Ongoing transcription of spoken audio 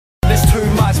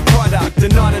product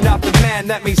and not enough demand.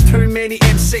 That means too many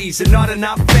MCs and not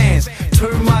enough fans.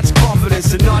 Too much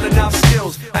confidence and not enough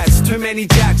skills. That's too many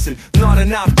Jackson, not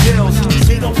enough deals.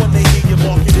 They don't want to hear you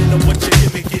marketing on what your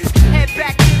gimmick is. Head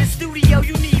back to the studio,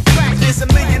 you need practice. There's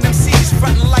a million MCs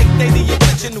frontin' like they the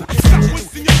original. Stop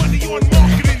wasting your money on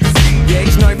marketing. Yeah,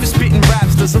 he's known for spitting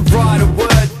raps, doesn't write a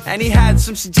word. And he had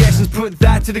some suggestions, put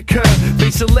that to the curb.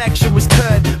 Beat selection was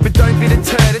turd, but don't be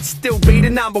deterred. It'd still be the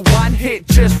 #1 hit,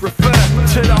 just refer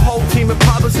to the whole team of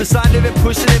publicists under it,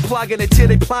 pushing it, plugging it till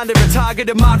they plunder a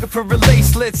targeted market for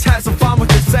release. Let's have some fun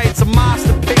with it, say it's a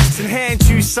masterpiece and hand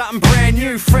you something brand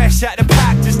new, fresh out the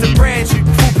pack, just a brand new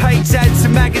full-page ads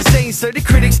and magazines so the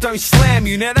critics don't slam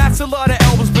you. Now that's a lot of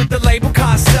albums, but the label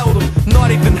can't sell them,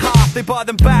 not even half. They buy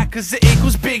them back cause it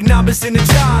equals big numbers in the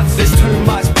charts. There's too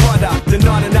much product and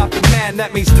not enough demand.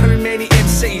 That means too many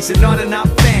MCs and not enough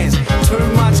fans. Too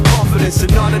much confidence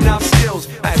and not enough skills.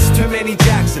 That's too many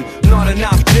Jackson, not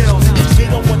enough deals. They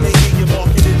don't want to hear you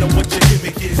marketing on what your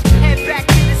gimmick is. Head back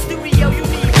to the studio, you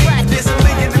need practice. There's a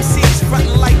million MCs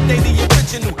frontin' like they the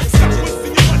original. Stop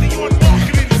wasting your money on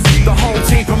marketing. The whole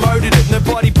team promoted it,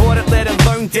 nobody bought it, let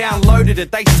alone downloaded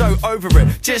it. They so over it,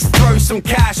 just throw some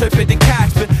cash, hoping to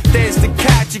catch. But there's the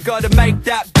catch, you gotta make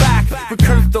that back.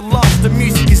 Recoup the loss, the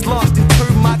music is lost in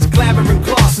too much glamour and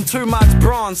gloss and too much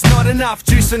bronze. Not enough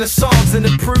juice in the songs, and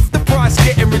to prove the price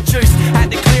getting reduced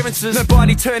at the clearances.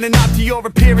 Nobody turning up to your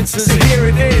appearances. And here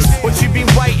it is, what you've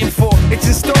been waiting for. It's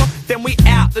in store, then we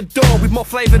out the door with more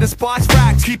flavor than spice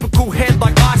racks. Keep a cool head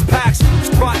like ice packs.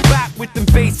 Strike back with them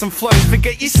beats and flows.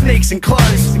 Forget your sneaks and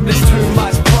clothes. There's too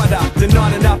much product and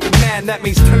not enough demand. That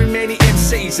means too many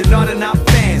MCs and not enough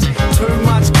fans. Too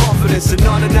much confidence and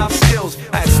not enough skills.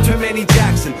 That's too many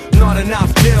Jackson, not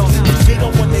enough deals. They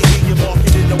don't want to hear you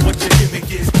marketing on what your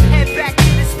gimmick is. Head back to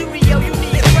the studio, you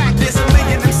need practice. There's a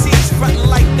million MCs frontin'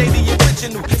 like they the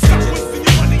original.